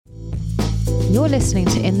You're listening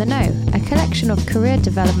to In the Know, a collection of career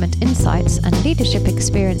development insights and leadership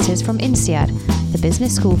experiences from INSEAD, the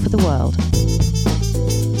business school for the world.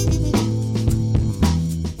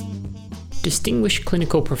 Distinguished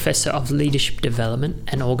Clinical Professor of Leadership Development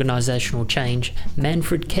and Organisational Change,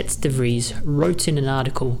 Manfred Ketz de Vries wrote in an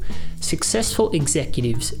article, "Successful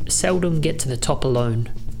executives seldom get to the top alone.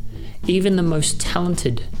 Even the most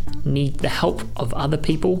talented need the help of other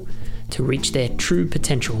people to reach their true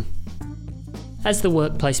potential." As the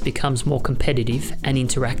workplace becomes more competitive and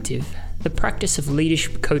interactive, the practice of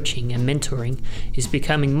leadership coaching and mentoring is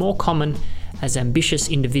becoming more common as ambitious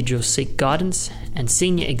individuals seek guidance and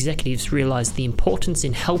senior executives realise the importance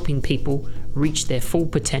in helping people reach their full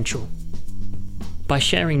potential. By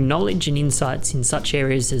sharing knowledge and insights in such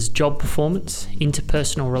areas as job performance,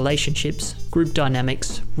 interpersonal relationships, group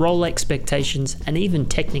dynamics, role expectations, and even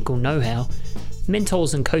technical know-how,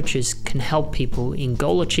 mentors and coaches can help people in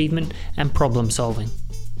goal achievement and problem solving.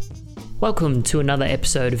 Welcome to another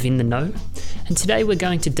episode of In the Know, and today we're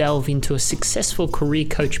going to delve into a successful career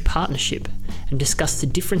coach partnership and discuss the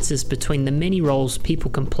differences between the many roles people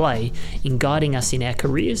can play in guiding us in our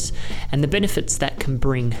careers and the benefits that can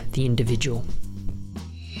bring the individual.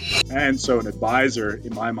 And so an advisor,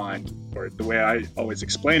 in my mind, or the way I always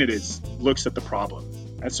explain it, is looks at the problem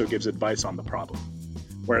and so gives advice on the problem.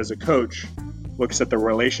 Whereas a coach looks at the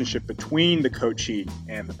relationship between the coachee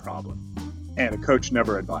and the problem. And a coach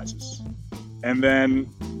never advises. And then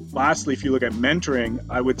lastly, if you look at mentoring,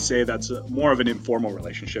 I would say that's more of an informal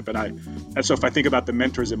relationship. And so if I think about the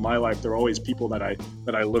mentors in my life, they're always people that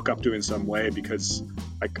I look up to in some way because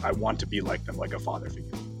I want to be like them, like a father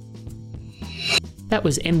figure. That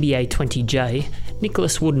was MBA 20J,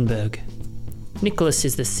 Nicholas Woodenberg. Nicholas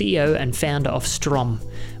is the CEO and founder of Strom,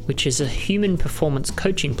 which is a human performance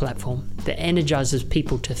coaching platform that energizes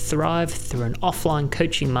people to thrive through an offline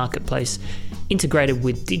coaching marketplace integrated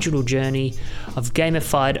with digital journey of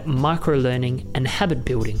gamified micro-learning and habit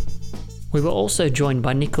building. We were also joined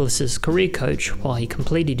by Nicholas's career coach while he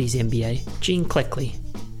completed his MBA, Gene Cleckley.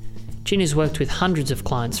 Gene has worked with hundreds of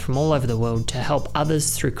clients from all over the world to help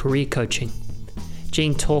others through career coaching.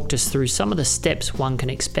 Gene talked us through some of the steps one can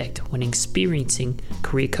expect when experiencing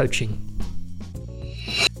career coaching.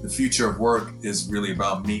 The future of work is really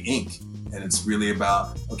about Me Inc. And it's really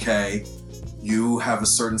about, okay, you have a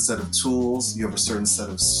certain set of tools, you have a certain set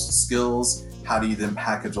of skills. How do you then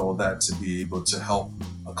package all that to be able to help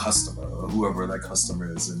a customer or whoever that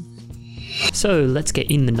customer is? So let's get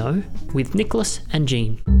in the know with Nicholas and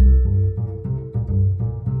Gene.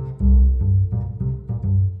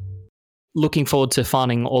 Looking forward to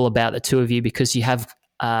finding all about the two of you because you have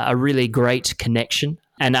a really great connection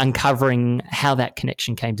and uncovering how that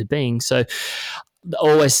connection came to being. So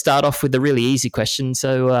always start off with a really easy question.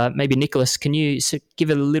 So maybe Nicholas, can you give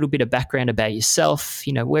a little bit of background about yourself?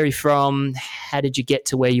 You know, where are you from? How did you get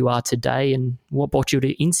to where you are today? And what brought you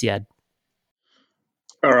to INSEAD?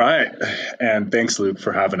 All right. And thanks, Luke,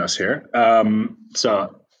 for having us here.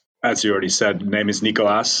 So as you already said, name is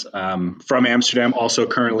Nicolas, from Amsterdam, also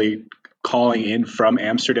currently calling in from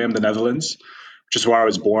Amsterdam, the Netherlands, which is where I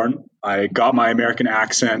was born. I got my American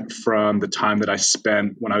accent from the time that I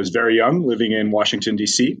spent when I was very young, living in Washington,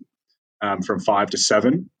 D.C., from 5 to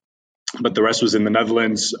 7. But the rest was in the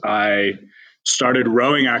Netherlands. I started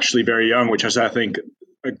rowing actually very young, which is, I think,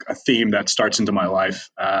 a theme that starts into my life,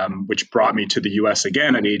 which brought me to the U.S.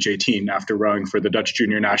 again at age 18. After rowing for the Dutch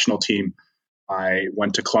junior national team, I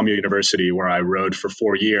went to Columbia University, where I rowed for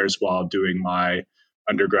 4 years while doing my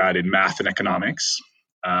undergrad in math and economics.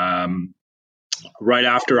 Right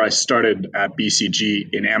after I started at BCG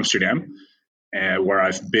in Amsterdam, where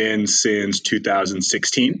I've been since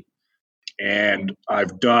 2016. And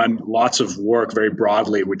I've done lots of work very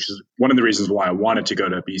broadly, which is one of the reasons why I wanted to go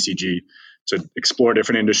to BCG, to explore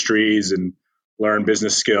different industries and learn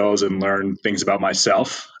business skills and learn things about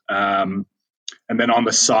myself. And then on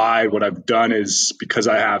the side, what I've done is, because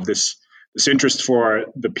I have this interest for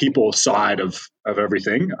the people side of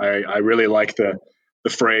everything, I really like the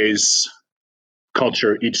phrase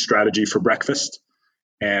culture eats strategy for breakfast.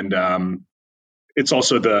 And it's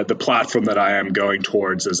also the platform that I am going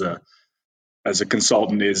towards as a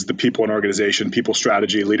consultant is the people and organization, people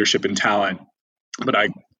strategy, leadership and talent. But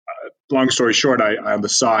long story short, on the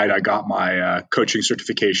side, I got my coaching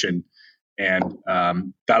certification. And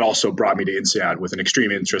that also brought me to INSEAD with an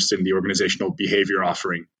extreme interest in the organizational behavior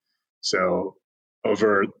offering. So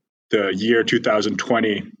over the year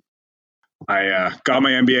 2020, I got my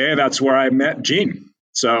MBA, and that's where I met Gene.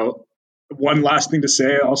 So one last thing to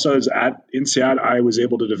say also is at INSEAD, I was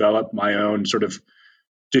able to develop my own sort of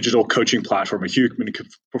digital coaching platform, a human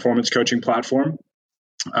performance coaching platform.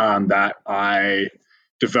 that I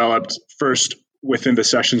developed first within the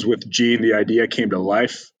sessions with Gene. The idea came to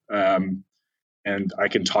life, and I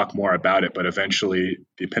can talk more about it. But eventually,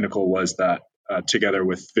 the pinnacle was that together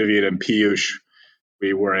with Vivian and Piyush,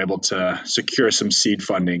 we were able to secure some seed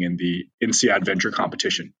funding in the INSEAD venture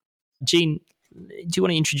competition. Gene, do you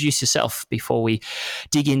want to introduce yourself before we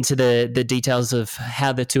dig into the details of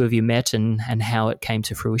how the two of you met and how it came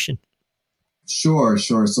to fruition? Sure.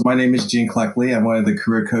 So my name is Gene Cleckley. I'm one of the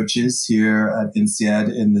career coaches here at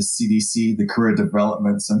INSEAD in the CDC, the Career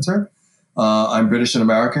Development Center. I'm British and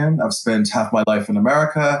American. I've spent half my life in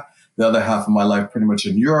America, the other half of my life pretty much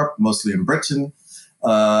in Europe, mostly in Britain.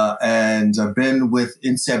 And I've been with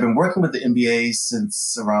INSEAD. I've been working with the MBA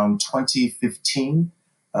since around 2015.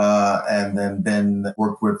 And then been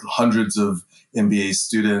worked with hundreds of MBA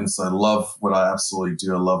students. I love what I absolutely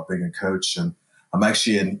do. I love being a coach, and I'm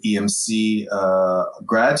actually an EMC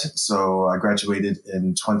grad. So I graduated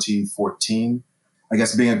in 2014. I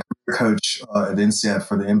guess being a career coach at INSEAD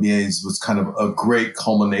for the MBAs was kind of a great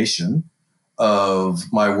culmination of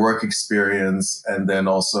my work experience, and then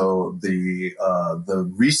also the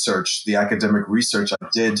research, the academic research I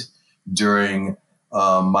did during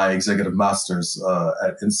my executive master's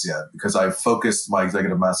at INSEAD, because I focused my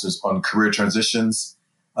executive master's on career transitions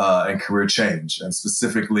and career change, and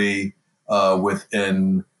specifically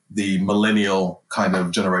within the millennial kind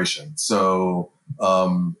of generation. So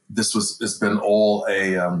it's been all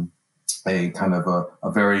a kind of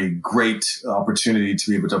a very great opportunity to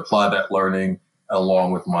be able to apply that learning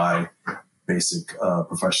along with my basic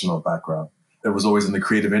professional background. It was always in the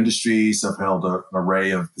creative industries. I've held an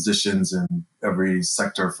array of positions in every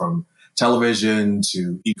sector, from television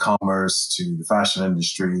to e-commerce to the fashion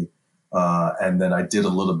industry. And then I did a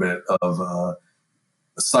little bit of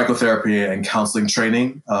psychotherapy and counseling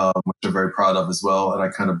training, which I'm very proud of as well. And I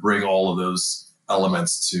kind of bring all of those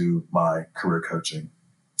elements to my career coaching.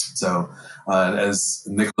 So as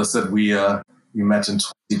Nicholas said, we met in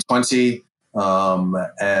 2020.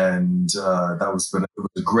 And that was it was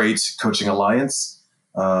a great coaching alliance,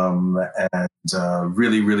 and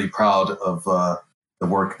really, really proud of the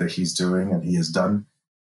work that he's doing and he has done.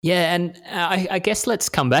 Yeah, and I guess let's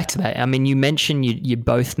come back to that. I mean, you mentioned you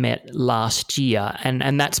both met last year,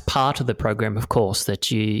 and that's part of the program, of course,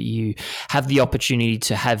 that you have the opportunity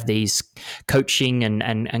to have these coaching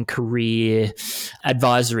and career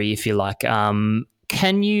advisory, if you like.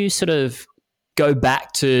 Can you sort of go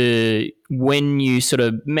back to when you sort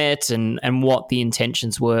of met and what the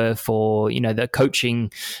intentions were for, the coaching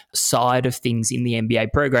side of things in the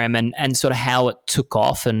MBA program, and sort of how it took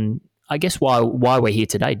off, and I guess why we're here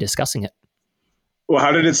today discussing it? Well,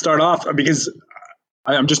 how did it start off? Because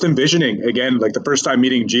I'm just envisioning, again, like the first time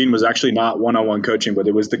meeting Gene was actually not one-on-one coaching, but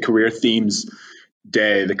it was the career themes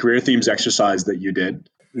day, the career themes exercise that you did.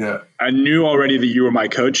 Yeah. I knew already that you were my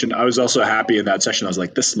coach, and I was also happy in that session. I was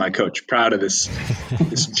like, this is my coach, proud of this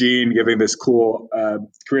Gene giving this cool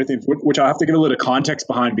career themes, which I'll have to give a little context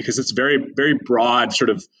behind, because it's very, very broad, sort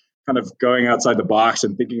of kind of going outside the box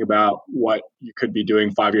and thinking about what you could be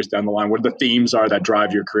doing 5 years down the line, what the themes are that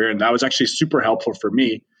drive your career. And that was actually super helpful for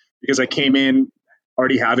me, because I came in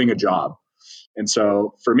already having a job. And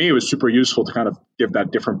so for me, it was super useful to kind of give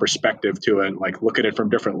that different perspective to it, like look at it from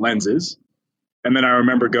different lenses. And then I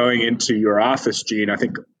remember going into your office, Gene, I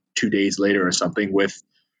think 2 days later or something, with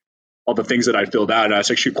all the things that I filled out. And I was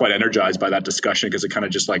actually quite energized by that discussion, because it kind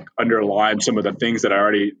of just like underlined some of the things that I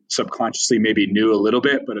already subconsciously maybe knew a little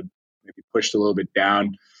bit, but it maybe pushed a little bit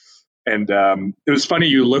down. And it was funny,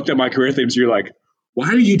 you looked at my career themes, you're like, why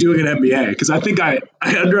are you doing an MBA? Because I think I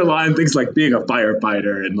underlined things like being a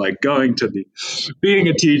firefighter and like being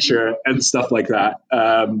a teacher and stuff like that.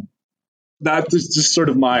 That is just sort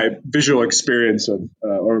of my visual experience of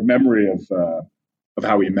or memory of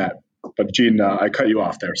how we met. But Gene, I cut you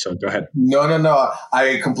off there, so go ahead. No.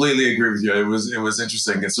 I completely agree with you. It was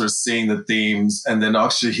interesting. It's sort of seeing the themes and then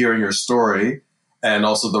actually hearing your story, and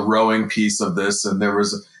also the rowing piece of this. And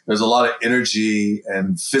there's a lot of energy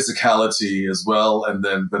and physicality as well,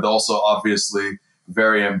 but also obviously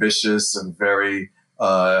very ambitious and very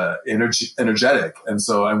energetic. And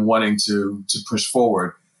so I'm wanting to push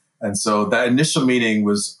forward. And so that initial meeting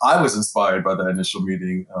I was inspired by that initial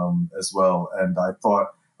meeting as well. And I thought,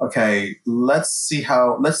 okay, let's see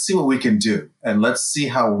what we can do. And let's see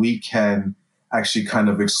how we can actually kind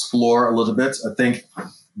of explore a little bit. I think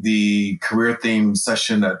the career theme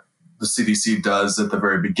session that the CDC does at the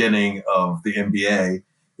very beginning of the MBA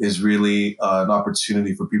is really an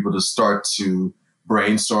opportunity for people to start to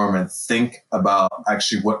brainstorm and think about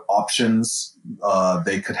actually what options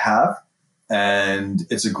they could have. And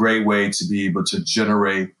it's a great way to be able to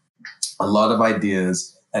generate a lot of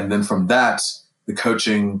ideas And then from that, the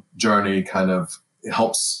coaching journey kind of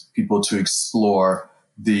helps people to explore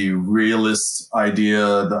the realist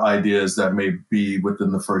idea, the ideas that may be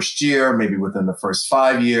within the first year, maybe within the first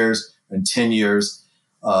 5 years and 10 years,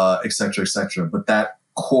 et cetera, et cetera. But that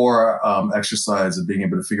core exercise of being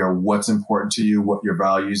able to figure out what's important to you, what your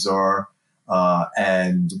values are,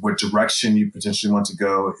 and what direction you potentially want to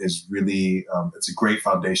go is really, it's a great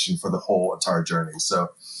foundation for the whole entire journey. So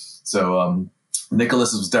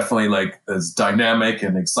Nicholas was definitely like as dynamic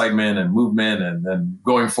and excitement and movement and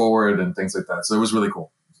going forward and things like that. So it was really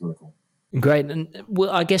cool. Great. And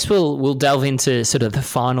I guess we'll delve into sort of the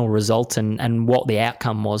final result and what the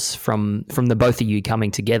outcome was from the both of you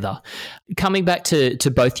coming together. Coming back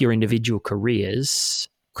to both your individual careers,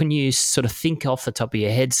 can you sort of think off the top of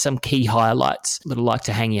your head some key highlights that I'd like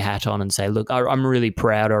to hang your hat on and say, look, I'm really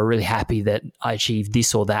proud or really happy that I achieved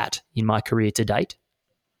this or that in my career to date?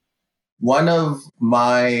 One of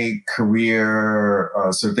my career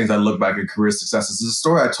sort of things I look back at career successes is a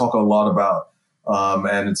story I talk a lot about.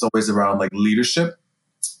 And it's always around like leadership.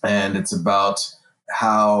 And it's about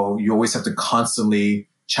how you always have to constantly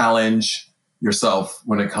challenge yourself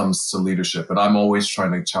when it comes to leadership. And I'm always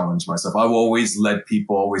trying to challenge myself. I've always led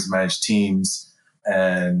people, always managed teams.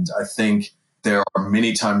 And I think there are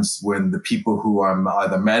many times when the people who I'm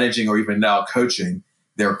either managing or even now coaching,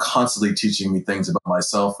 they're constantly teaching me things about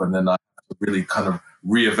myself. And then I really kind of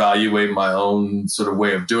reevaluate my own sort of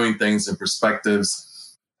way of doing things and perspectives.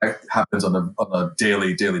 That happens on a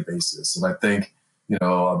daily basis. And I think,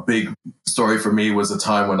 a big story for me was a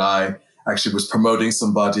time when I actually was promoting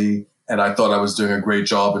somebody and I thought I was doing a great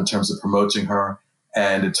job in terms of promoting her.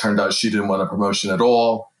 And it turned out she didn't want a promotion at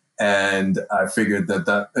all. And I figured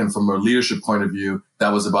and from a leadership point of view,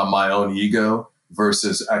 that was about my own ego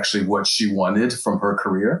versus actually what she wanted from her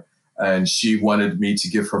career. And she wanted me to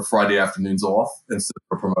give her Friday afternoons off instead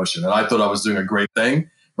of a promotion. And I thought I was doing a great thing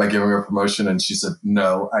by giving her a promotion. And she said,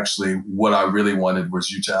 no, actually, what I really wanted was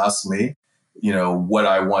you to ask me, what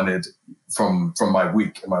I wanted from my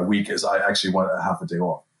week. And my week is I actually want a half a day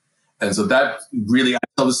off. And so that really, I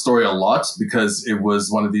tell the story a lot because it was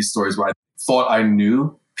one of these stories where I thought I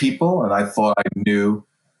knew people and I thought I knew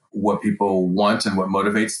what people want and what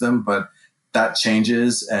motivates them. But that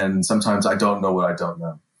changes. And sometimes I don't know what I don't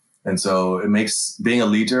know. And so it makes being a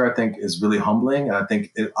leader, I think, is really humbling. And I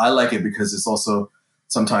think I like it because it's also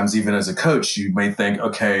sometimes even as a coach, you may think,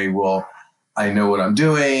 okay, well, I know what I'm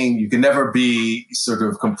doing. You can never be sort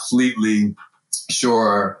of completely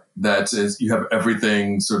sure that you have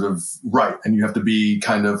everything sort of right. And you have to be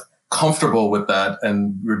kind of comfortable with that.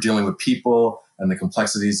 And we're dealing with people and the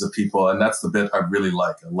complexities of people. And that's the bit I really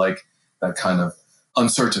like. I like that kind of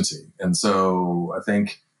uncertainty. And so I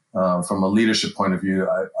think from a leadership point of view,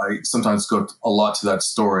 I sometimes go a lot to that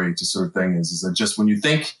story to sort of thing is that just when you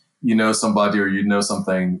think you know somebody or you know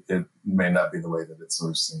something, it may not be the way that it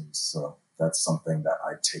sort of seems. So that's something that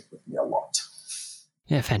I take with me a lot.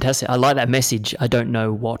 Yeah, fantastic. I like that message. I don't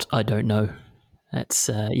know what I don't know. That's,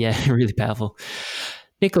 really powerful.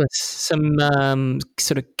 Nicholas, some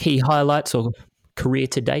sort of key highlights or career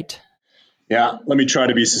to date? Yeah, let me try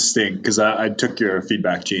to be succinct because I took your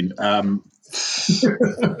feedback, Gene. I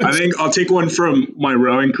think I'll take one from my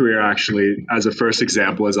rowing career, actually, as a first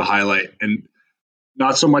example, as a highlight, and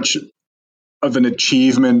not so much of an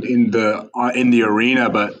achievement in the arena,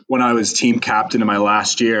 but when I was team captain in my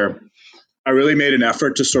last year, I really made an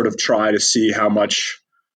effort to sort of try to see how much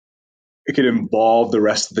it could involve the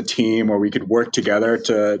rest of the team, or we could work together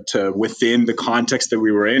to within the context that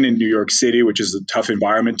we were in New York City, which is a tough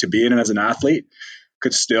environment to be in as an athlete,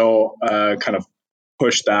 could still kind of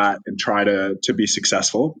push that and try to be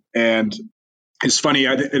successful. And it's funny,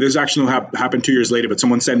 it has actually happened 2 years later, but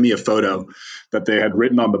someone sent me a photo that they had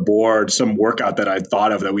written on the board, some workout that I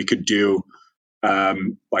thought of that we could do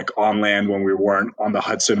like on land when we weren't on the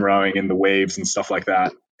Hudson rowing in the waves and stuff like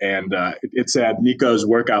that. And it said, Nico's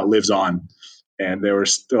workout lives on. And they were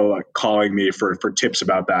still calling me for tips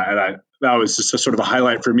about that. And that was just a sort of a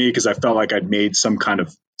highlight for me because I felt like I'd made some kind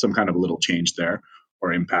of little change there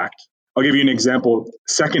or impact. I'll give you an example,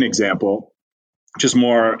 second example, which is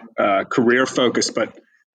more career focused, but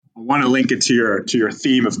I want to link it to your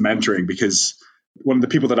theme of mentoring because one of the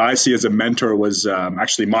people that I see as a mentor was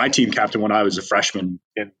actually my team captain when I was a freshman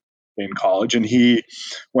in college, and he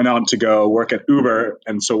went out to go work at Uber.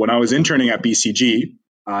 And so when I was interning at BCG,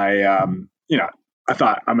 I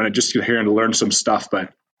thought I'm going to just get here and learn some stuff,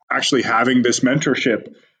 but actually having this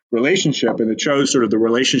mentorship relationship, and it shows sort of the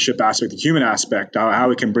relationship aspect, the human aspect,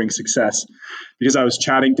 how it can bring success. Because I was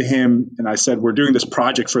chatting to him and I said, we're doing this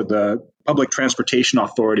project for the Public Transportation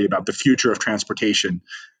Authority about the future of transportation.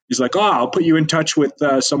 he's like, "Oh, I'll put you in touch with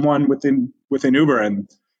someone within Uber." And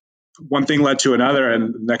one thing led to another,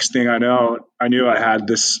 and the next thing I knew I had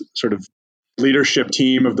this sort of leadership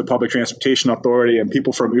team of the Public Transportation Authority and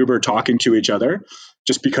people from Uber talking to each other,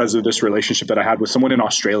 just because of this relationship that I had with someone in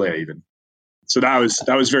Australia, even. So that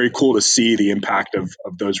was very cool to see the impact of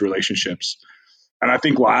those relationships. And I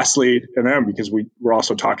think lastly, and then because we're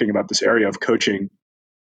also talking about this area of coaching,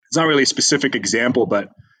 it's not really a specific example, but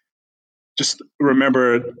just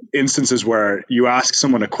remember instances where you ask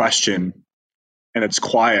someone a question and it's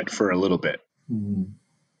quiet for a little bit. Mm-hmm.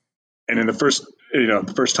 And in the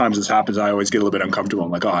first times this happens, I always get a little bit uncomfortable.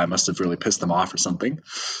 I'm like, oh, I must have really pissed them off or something.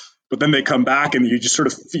 But then they come back and you just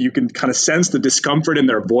you can kind of sense the discomfort in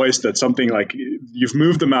their voice, that something like you've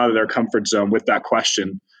moved them out of their comfort zone with that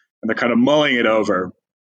question, and they're kind of mulling it over.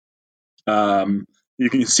 You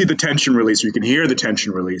can see the tension release, you can hear the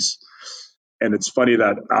tension release. And it's funny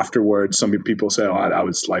that afterwards, some people say, oh, that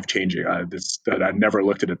was life-changing. That I never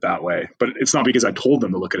looked at it that way. But it's not because I told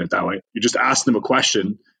them to look at it that way. You just asked them a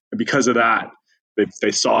question, and because of that,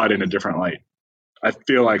 they saw it in a different light. I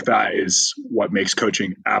feel like that is what makes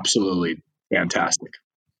coaching absolutely fantastic.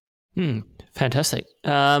 Fantastic.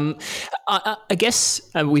 I guess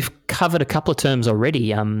we've covered a couple of terms already.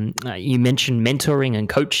 You mentioned mentoring and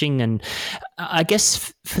coaching, and I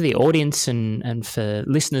guess for the audience and for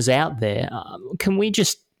listeners out there, can we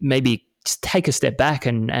just maybe take a step back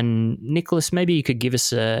and Nicholas, maybe you could give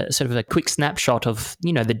us a sort of a quick snapshot of,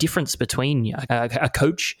 the difference between a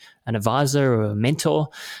coach, an advisor, or a mentor,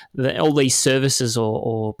 all these services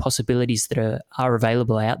or possibilities that are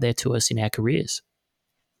available out there to us in our careers.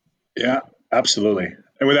 Yeah, absolutely.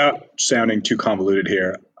 And without sounding too convoluted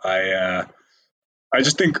here, I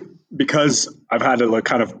just think because I've had to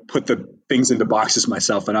kind of put the things into boxes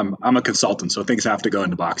myself, and I'm a consultant, so things have to go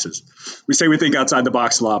into boxes. We say we think outside the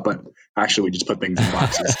box a lot, but actually we just put things in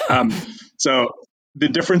boxes. So the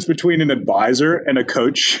difference between an advisor and a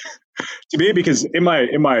coach, to me, because in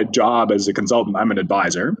my job as a consultant, I'm an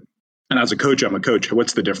advisor, and as a coach, I'm a coach.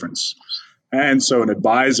 What's the difference? And so an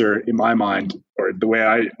advisor, in my mind, or the way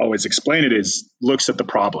I always explain it, is looks at the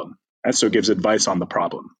problem, and so gives advice on the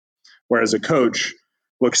problem. Whereas a coach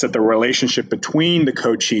looks at the relationship between the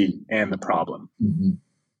coachee and the problem. Mm-hmm.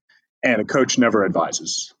 And a coach never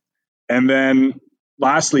advises. And then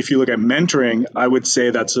lastly, if you look at mentoring, I would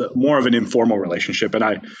say that's more of an informal relationship. And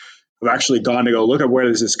I've actually gone to go look at where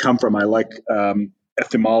does this come from. I like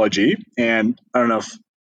etymology, and I don't know if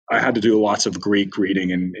I had to do lots of Greek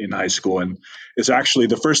reading in high school. And it's actually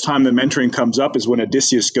the first time that mentoring comes up is when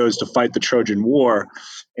Odysseus goes to fight the Trojan War,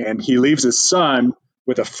 and he leaves his son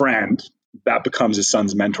with a friend that becomes his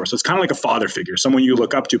son's mentor. So it's kind of like a father figure, someone you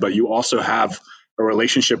look up to, but you also have a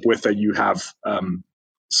relationship with that you have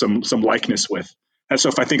some likeness with. And so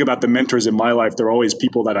if I think about the mentors in my life, they're always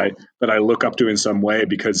people that I look up to in some way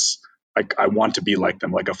because I want to be like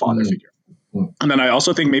them, like a father figure. And then I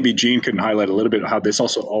also think maybe Gene can highlight a little bit how this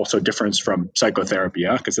also differs from psychotherapy,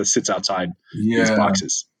 because it sits outside these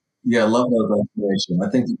boxes. Yeah, I love that information. I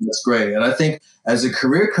think that's great. And I think as a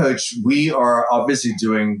career coach, we are obviously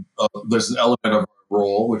doing, there's an element of our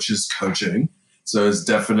role, which is coaching. So it's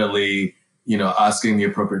definitely, asking the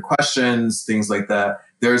appropriate questions, things like that.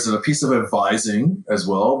 There's a piece of advising as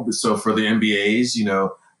well. So for the MBAs,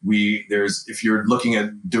 if you're looking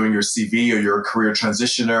at doing your CV or you're a career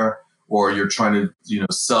transitioner, or you're trying to,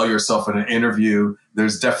 sell yourself in an interview,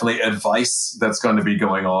 there's definitely advice that's going to be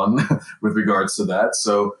going on with regards to that.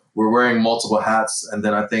 So we're wearing multiple hats. And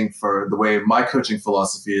then I think for the way my coaching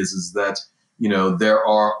philosophy is that, there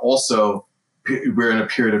are also, we're in a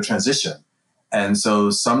period of transition. And so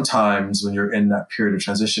sometimes when you're in that period of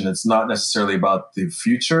transition, it's not necessarily about the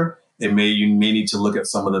future. You may need to look at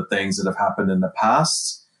some of the things that have happened in the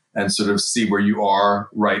past and sort of see where you are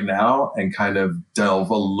right now and kind of delve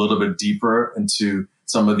a little bit deeper into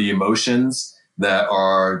some of the emotions that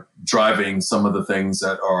are driving some of the things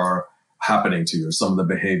that are happening to you, or some of the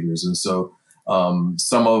behaviors. And so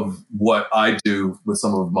some of what I do with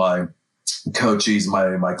some of my coaches,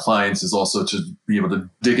 my clients, is also to be able to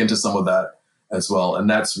dig into some of that as well. And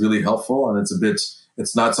that's really helpful. And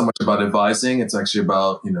it's not so much about advising. It's actually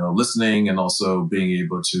about, listening and also being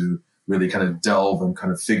able to really kind of delve and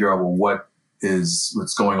kind of figure out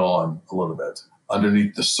what's going on a little bit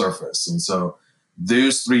underneath the surface. And so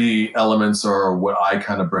those three elements are what I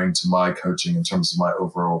kind of bring to my coaching in terms of my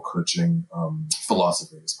overall coaching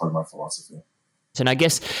philosophy, as part of my philosophy. And I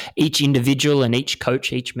guess each individual and each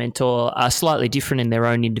coach, each mentor are slightly different in their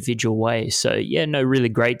own individual way. So really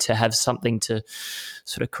great to have something to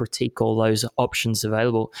sort of critique all those options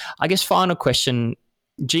available. I guess final question,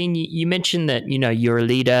 Gene, you mentioned that, you're a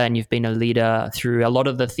leader and you've been a leader through a lot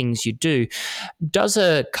of the things you do. Does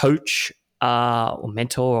a coach or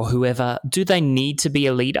mentor or whoever, do they need to be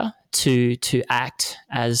a leader to act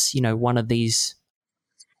as, one of these?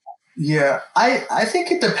 Yeah, I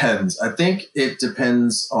think it depends. I think it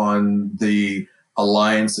depends on the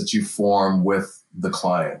alliance that you form with the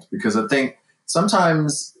client, because I think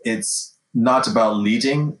sometimes it's not about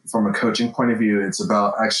leading from a coaching point of view. It's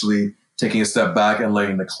about actually taking a step back and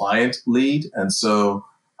letting the client lead. And so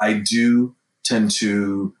I do tend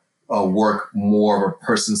to work more of a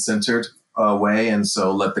person-centered way. And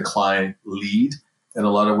so let the client lead in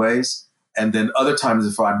a lot of ways. And then other times,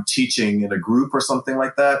 if I'm teaching in a group or something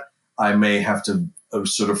like that, I may have to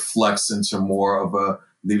sort of flex into more of a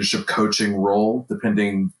leadership coaching role,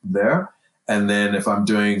 depending there. And then if I'm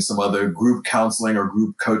doing some other group counseling or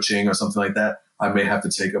group coaching or something like that, I may have to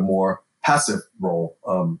take a more passive role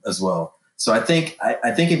as well. So I think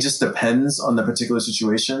it just depends on the particular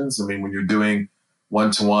situations. I mean, when you're doing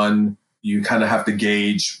one-to-one, you kind of have to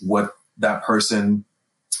gauge what that person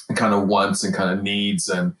kind of wants and kind of needs.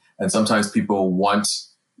 And sometimes people want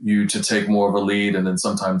you to take more of a lead. And then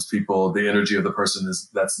sometimes the energy of the person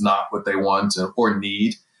that's not what they want or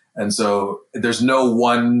need. And so there's no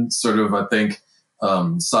one sort of, I think,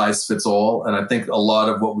 size fits all. And I think a lot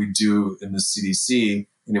of what we do in the CDC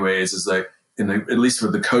anyways is like, at least for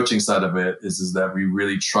the coaching side of it, is that we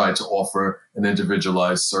really try to offer an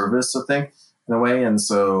individualized service, I think, in a way. And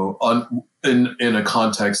so in a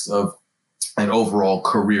context of an overall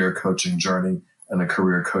career coaching journey and a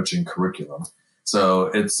career coaching curriculum. So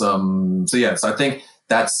it's, so I think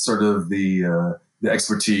that's sort of the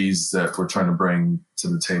expertise that we're trying to bring to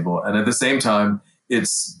the table. And at the same time,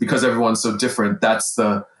 it's because everyone's so different. That's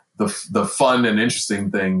the fun and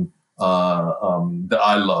interesting thing that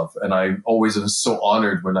I love. And I always am so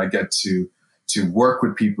honored when I get to work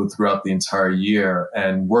with people throughout the entire year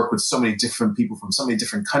and work with so many different people from so many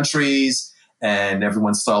different countries, and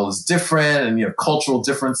everyone's style is different and you have cultural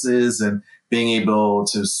differences, and being able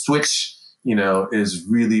to switch, is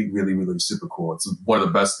really, really, really super cool. It's one of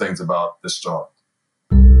the best things about this job.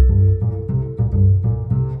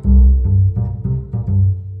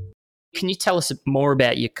 Can you tell us more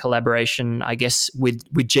about your collaboration, I guess, with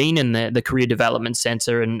Gene and the Career Development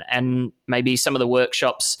Centre, and maybe some of the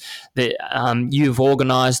workshops that you've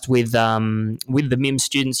organised with the MIM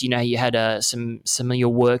students? You had some of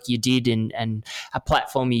your work you did, and a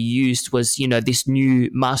platform you used was, this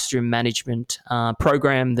new Master in Management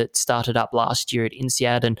program that started up last year at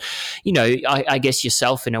INSEAD. And, I guess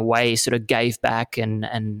yourself in a way sort of gave back and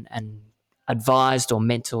advised or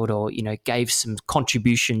mentored or, gave some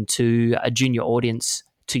contribution to a junior audience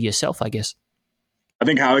to yourself, I guess. I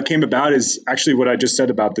think how it came about is actually what I just said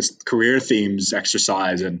about this career themes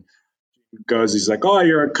exercise. And he's like, oh,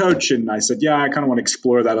 you're a coach. And I said, yeah, I kind of want to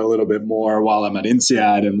explore that a little bit more while I'm at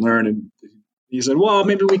INSEAD and learn. And he said, well,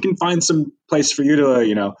 maybe we can find some place for you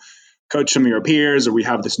to, coach some of your peers, or we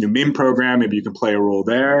have this new MIM program. Maybe you can play a role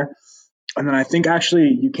there. And then I think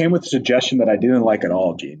actually you came with a suggestion that I didn't like at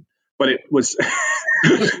all, Gene. But it was,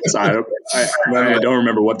 so I don't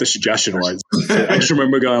remember what the suggestion was. I just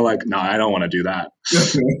remember going like, no, I don't want to do that.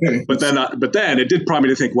 But then it did prompt me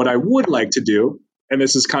to think what I would like to do. And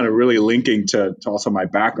this is kind of really linking to also my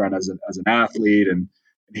background as an athlete and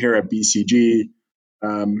here at BCG,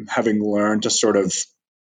 having learned to sort of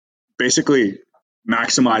basically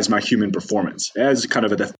maximize my human performance as kind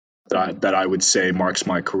of that I would say marks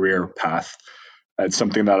my career path. It's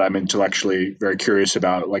something that I'm intellectually very curious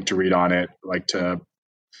about, like to read on it, like to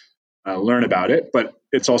learn about it. But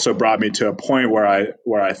it's also brought me to a point where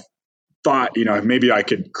I thought, maybe I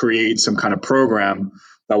could create some kind of program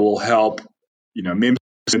that will help, MIM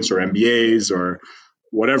students or MBAs or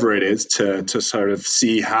whatever it is to sort of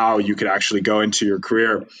see how you could actually go into your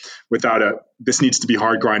career without this needs to be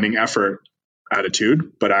hard grinding effort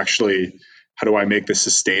attitude, but actually, how do I make this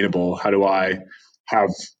sustainable? How do I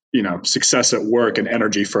have success at work and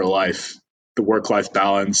energy for life, the work-life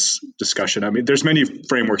balance discussion. I mean, there's many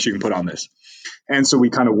frameworks you can put on this. And so we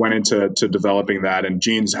kind of went into developing that, and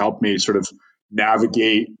Gene's helped me sort of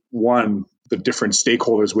navigate, one, the different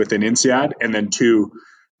stakeholders within INSEAD, and then two,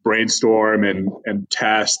 brainstorm and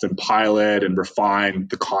test and pilot and refine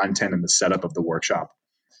the content and the setup of the workshop.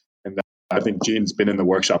 And I think Gene's been in the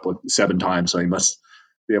workshop 7 times, so he must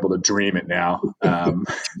be able to dream it now.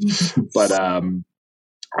 But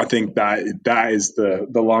I think that is the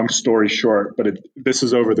long story short, but this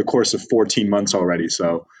is over the course of 14 months already.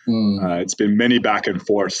 So it's been many back and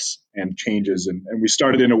forths and changes. And we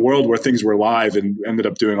started in a world where things were live and ended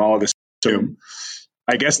up doing all of this Zoom.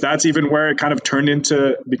 I guess that's even where it kind of turned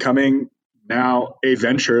into becoming now a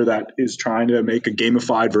venture that is trying to make a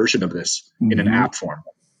gamified version of this in an app form.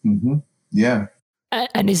 Mm-hmm. Yeah.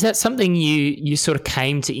 And is that something you sort of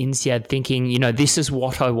came to INSEAD thinking, this is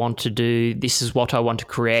what I want to do, this is what I want to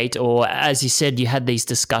create? Or as you said, you had these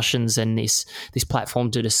discussions and this platform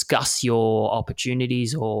to discuss your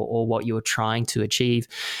opportunities or what you were trying to achieve,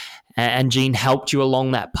 and Gene helped you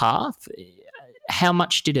along that path? How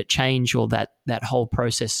much did it change, or that whole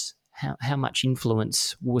process? How much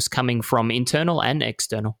influence was coming from internal and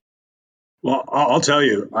external? Well, I'll tell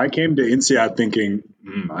you, I came to INSEAD thinking,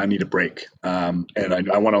 I need a break. And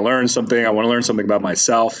I want to learn something. I want to learn something about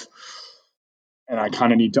myself. And I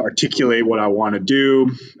kind of need to articulate what I want to do.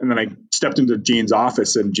 And then I stepped into Gene's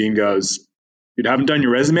office and Gene goes, "You haven't done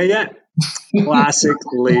your resume yet?" Classic,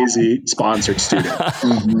 lazy, sponsored student.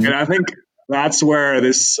 Mm-hmm. And I think that's where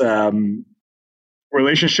this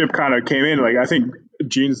relationship kind of came in. Like, I think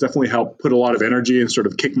Gene's definitely helped put a lot of energy and sort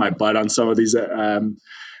of kick my butt on some of these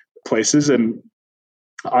places, and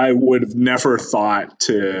I would have never thought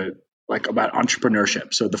about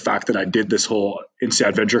entrepreneurship. So the fact that I did this whole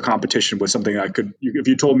INSEAD venture competition was something I could, if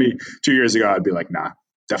you told me 2 years ago, I'd be like, nah,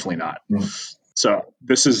 definitely not. Mm. So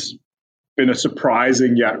this has been a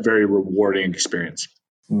surprising yet very rewarding experience.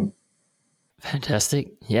 Mm.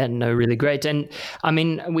 Fantastic. Yeah, no, really great. And I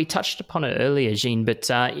mean, we touched upon it earlier, Gene, but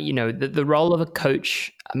the role of a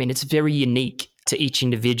coach, I mean, it's very unique to each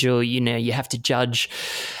individual. You have to judge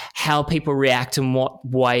how people react and what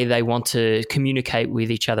way they want to communicate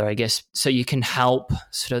with each other, I guess, so you can help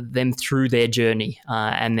sort of them through their journey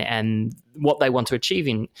and what they want to achieve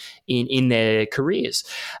in their careers.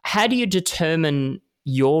 How do you determine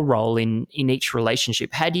your role in each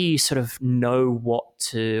relationship? How do you sort of know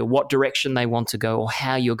what direction they want to go, or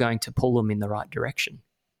how you're going to pull them in the right direction?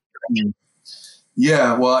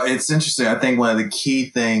 Yeah, well, it's interesting. I think one of the key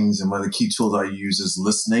things and one of the key tools I use is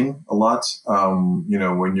listening a lot.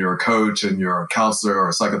 When you're a coach and you're a counselor or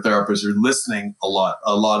a psychotherapist, you're listening a lot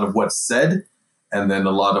of what's said, and then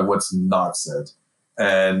a lot of what's not said.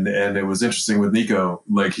 And it was interesting with Nico.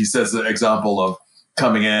 Like, he says the example of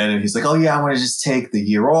coming in and he's like, "Oh yeah, I want to just take the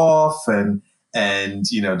year off and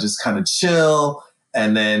just kind of chill."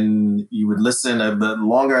 And then you would listen a bit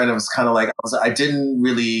longer, and it was kind of like, I didn't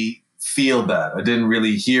really feel that. I didn't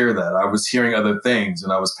really hear that. I was hearing other things,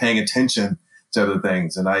 and I was paying attention to other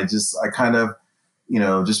things. And I kind of,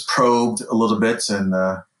 just probed a little bit, and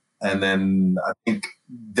then I think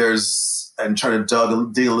try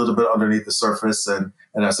to dig a little bit underneath the surface. And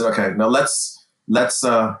I said, okay, now let's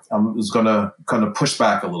I was going to kind of push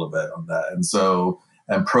back a little bit on that.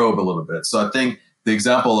 And probe a little bit. So I think the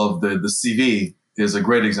example of the CV is a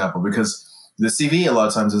great example, because the CV a lot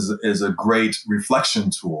of times is a great reflection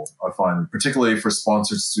tool, I find, particularly for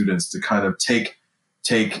sponsored students, to kind of take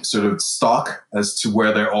sort of stock as to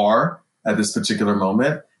where they are at this particular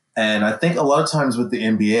moment. And I think a lot of times with the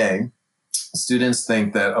MBA, students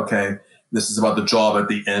think that, okay, this is about the job at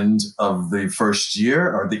the end of the first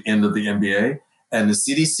year or the end of the MBA. And the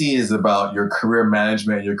CDC is about your career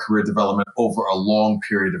management, your career development over a long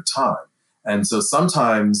period of time. And so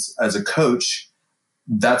sometimes as a coach,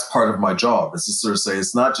 that's part of my job, is to sort of say,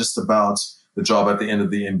 it's not just about the job at the end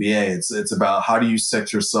of the MBA. It's about how do you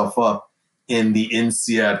set yourself up in the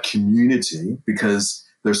INSEAD community, because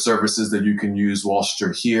there's services that you can use whilst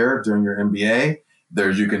you're here during your MBA.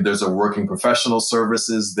 There's a working professional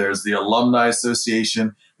services. There's the alumni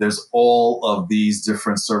association. There's all of these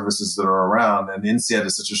different services that are around. And INSEAD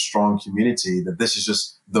is such a strong community that this is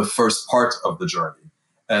just the first part of the journey.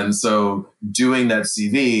 And so doing that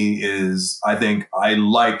CV is, I think I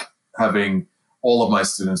like having all of my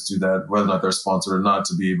students do that, whether or not they're sponsored or not,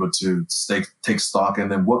 to be able to take stock and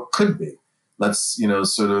then what could be. Let's,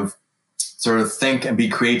 sort of think and be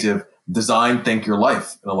creative, think your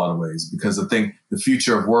life in a lot of ways, because I think the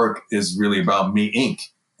future of work is really about Me Inc.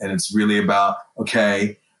 And it's really about,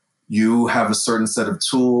 okay, you have a certain set of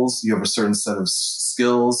tools, you have a certain set of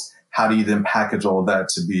skills. How do you then package all of that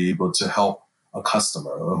to be able to help a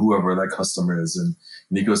customer or whoever that customer is? In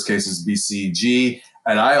Nico's case is BCG.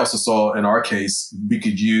 And I also saw in our case, we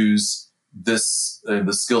could use this,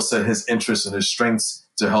 the skill set, his interests and his strengths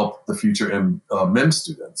to help the future MEM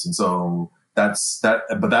students. And so that's that,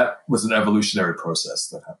 but that was an evolutionary process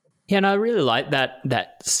that happened. Yeah, and I really like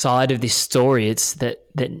that side of this story. It's that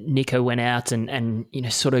Nico went out and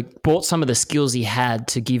sort of brought some of the skills he had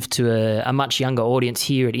to give to a much younger audience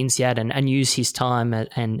here at INSEAD, and use his time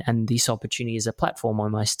and this opportunity as a platform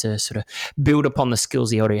almost to sort of build upon the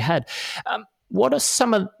skills he already had. What are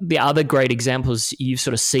some of the other great examples you've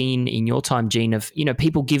sort of seen in your time, Gene, of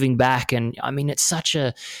people giving back? And I mean, it's such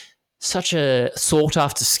a such a sought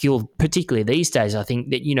after skill, particularly these days. I think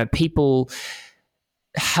that, people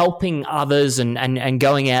helping others and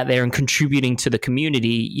going out there and contributing to the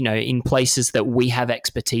community, in places that we have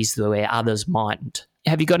expertise where others mightn't.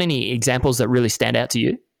 Have you got any examples that really stand out to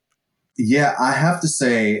you? Yeah, I have to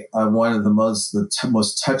say one of the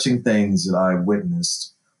most touching things that I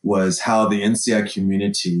witnessed was how the INSEAD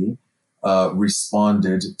community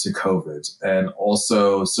responded to COVID. And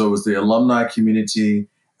also, so it was the alumni community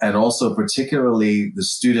and also particularly the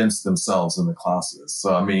students themselves in the classes.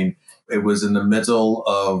 So, I mean, it was in the middle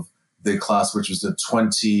of the class, which was the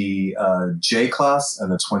 20J class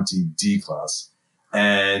and the 20D class.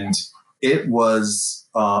 And it was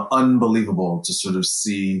unbelievable to sort of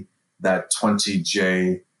see that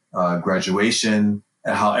 20J graduation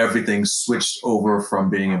and how everything switched over from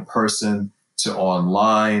being in person to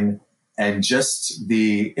online. And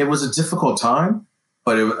it was a difficult time,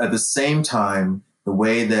 but at the same time, the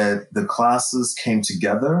way that the classes came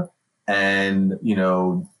together and,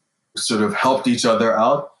 sort of helped each other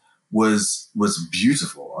out was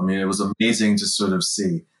beautiful. I mean, it was amazing to sort of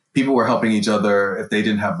see. People were helping each other. If they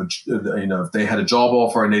didn't have if they had a job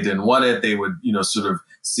offer and they didn't want it, they would, sort of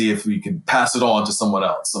see if we could pass it on to someone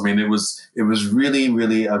else. I mean, it was really,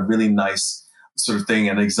 really a really nice sort of thing,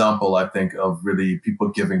 an example, I think, of really people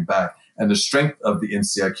giving back and the strength of the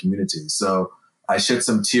INSEAD community. So I shed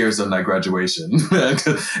some tears on that graduation,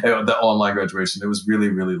 the online graduation. It was really,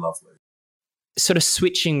 really lovely. Sort of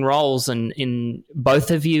switching roles, and in both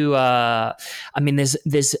of you,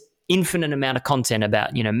 there's infinite amount of content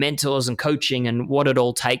about, mentors and coaching and what it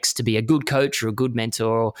all takes to be a good coach or a good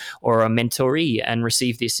mentor or a mentoree and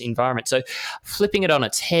receive this environment. So flipping it on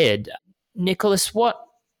its head, Nicholas, what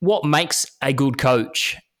makes a good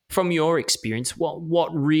coach from your experience?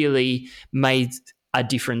 What really made a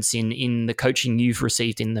difference in the coaching you've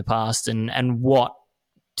received in the past, and what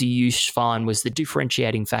do you find was the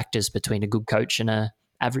differentiating factors between a good coach and a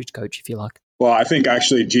average coach, if you like? Well, I think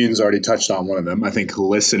actually Gene's already touched on one of them. I think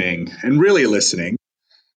listening, and really listening,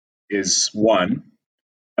 is one.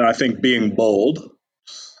 And I think being bold,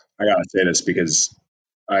 I got to say this because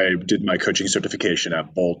I did my coaching certification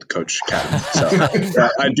at Bold Coach Academy. So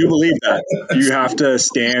I do believe that you have to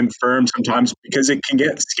stand firm sometimes because it can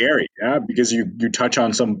get scary. Yeah, because you touch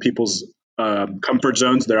on some people's comfort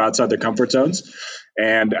zones. They're outside their comfort zones.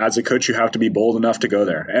 And as a coach, you have to be bold enough to go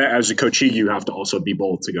there. As a coachee, you have to also be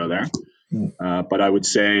bold to go there. But I would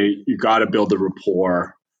say you got to build the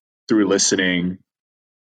rapport through listening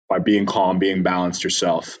by being calm, being balanced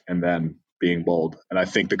yourself, and then being bold. And I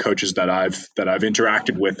think the coaches that I've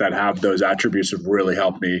interacted with that have those attributes have really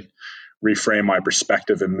helped me reframe my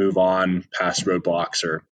perspective and move on past roadblocks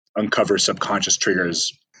or uncover subconscious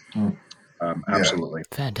triggers. Absolutely.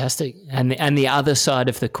 Fantastic. And the other side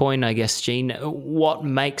of the coin, I guess, Gene, what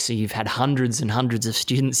makes, you've had hundreds and hundreds of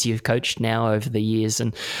students you've coached now over the years,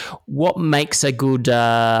 and what makes a good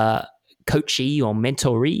coachee or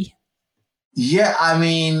mentoree? Yeah, I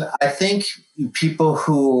mean, I think people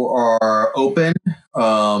who are open,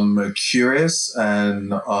 curious, and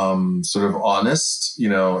sort of honest,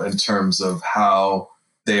 in terms of how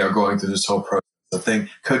they are going through this whole process. I think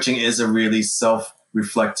coaching is a really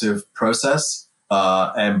self-reflective process,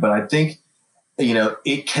 but I think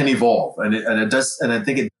it can evolve, and it does, and I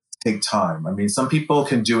think it takes time. I mean, some people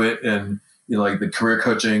can do it in like the career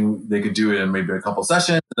coaching, they could do it in maybe a couple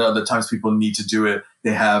sessions. And other times, people need to do it.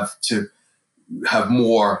 They have to have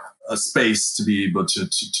more space to be able to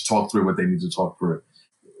talk through what they need to talk through.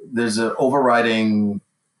 There's an overriding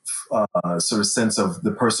sort of sense of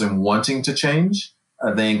the person wanting to change,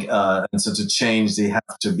 I think. And so to change, they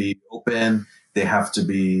have to be open. They have to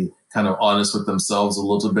be kind of honest with themselves a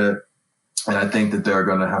little bit. And I think that they're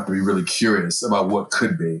going to have to be really curious about what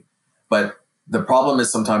could be. But the problem is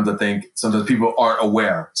sometimes people aren't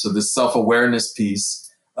aware. So this self-awareness piece,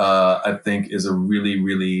 I think, is a really,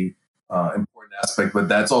 really important aspect, but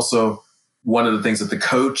that's also one of the things that the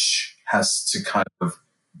coach has to kind of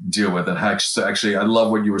deal with. And actually, I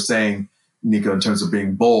love what you were saying, Nico, in terms of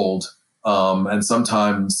being bold. And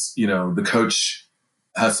sometimes, the coach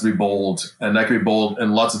has to be bold, and that can be bold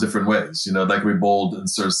in lots of different ways. That can be bold and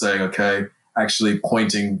sort of saying, okay, actually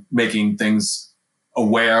pointing, making things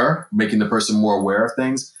aware, making the person more aware of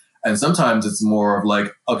things. And sometimes it's more of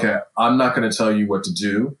like, okay, I'm not going to tell you what to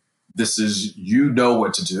do. This is,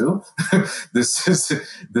 what to do. This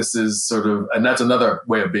is sort of, and that's another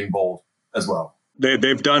way of being bold as well.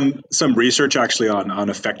 they've done some research actually on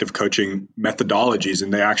effective coaching methodologies,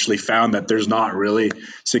 and they actually found that there's not really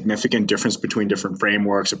significant difference between different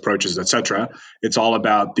frameworks, approaches, etc. It's all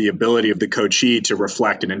about the ability of the coachee to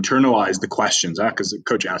reflect and internalize the questions, because the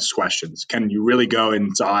coach asks questions. Can you really go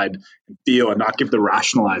inside and feel and not give the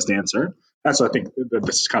rationalized answer? That's, I think,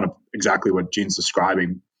 this is kind of exactly what Gene's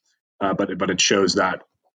describing, but it shows that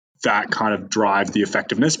kind of drives the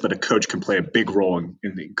effectiveness, but a coach can play a big role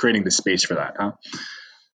in creating the space for that,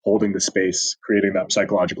 holding the space, creating that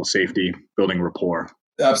psychological safety, building rapport.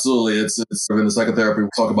 Absolutely. It's in the psychotherapy, we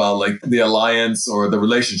talk about like the alliance or the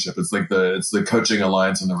relationship. It's like it's the coaching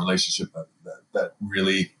alliance and the relationship that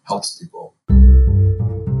really helps people.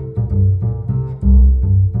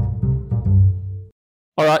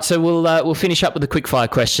 All right, so we'll finish up with the quickfire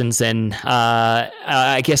questions then.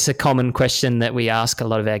 I guess a common question that we ask a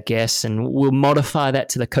lot of our guests, and we'll modify that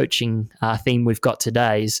to the coaching theme we've got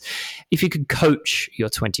today, is if you could coach your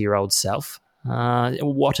 20-year-old self,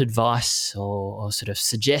 what advice or sort of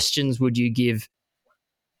suggestions would you give?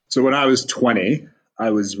 So when I was 20,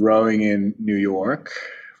 I was rowing in New York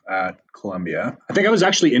at Columbia. I think I was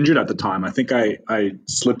actually injured at the time. I think I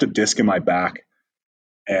slipped a disc in my back,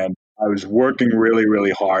 and I was working really, really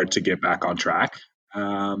hard to get back on track.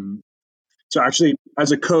 So actually,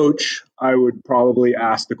 as a coach, I would probably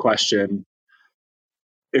ask the question,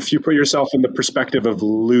 if you put yourself in the perspective of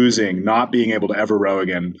losing, not being able to ever row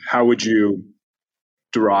again, how would you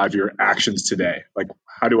derive your actions today? Like,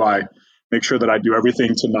 how do I make sure that I do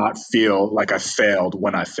everything to not feel like I failed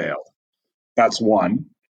when I failed? That's one.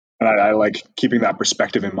 And I like keeping that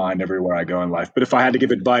perspective in mind everywhere I go in life. But if I had to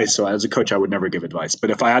give advice, so as a coach, I would never give advice.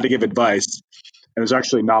 But if I had to give advice, and it was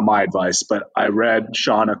actually not my advice, but I read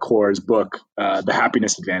Shauna Corr's book, The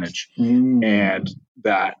Happiness Advantage, and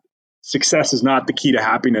that success is not the key to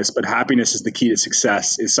happiness, but happiness is the key to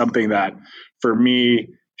success, is something that for me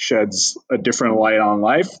sheds a different light on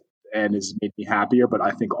life and has made me happier, but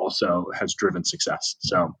I think also has driven success.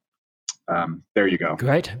 So there you go.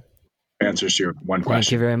 Great. Answers to your one question.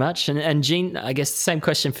 Thank you very much. And Gene, I guess the same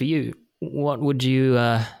question for you. What would you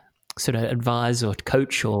sort of advise or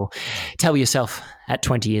coach or tell yourself at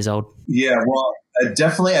 20 years old? Yeah, well,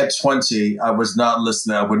 definitely at 20, I was not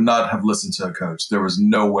listening. I would not have listened to a coach. There was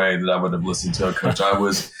no way that I would have listened to a coach. I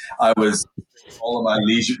was all of my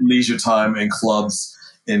leisure time in clubs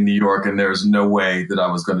in New York, and there's no way that I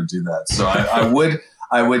was going to do that. So I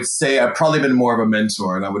would say I've probably been more of a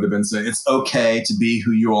mentor, and I would have been saying it's okay to be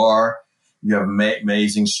who you are. You have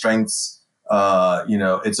amazing strengths.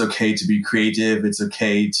 It's okay to be creative. It's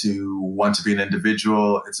okay to want to be an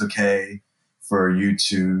individual. It's okay for you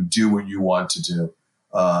to do what you want to do,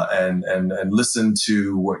 and listen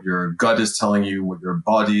to what your gut is telling you, what your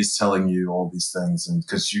body is telling you, all these things, and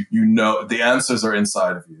because you know the answers are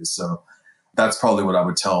inside of you. So that's probably what I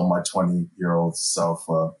would tell my 20-year-old self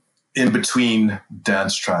in between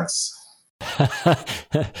dance tracks.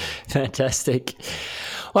 Fantastic.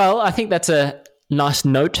 Well, I think that's a nice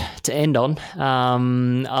note to end on.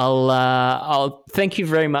 I'll thank you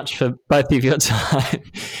very much for both of your time.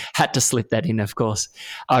 Had to slip that in, of course.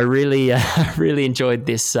 I really enjoyed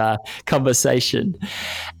this conversation,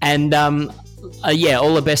 and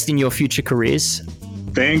all the best in your future careers.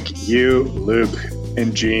 Thank you, Luke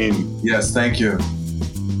and Gene. Yes, thank you.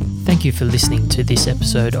 Thank you for listening to this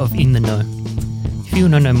episode of In the Know. If you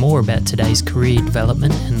want to know more about today's career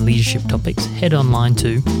development and leadership topics, head online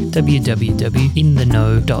to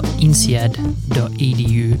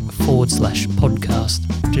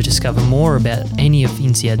www.intheKnow.inciad.edu/podcast. To discover more about any of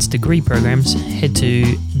INSEAD's degree programs, head to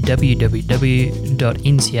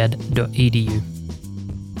www.inciad.edu.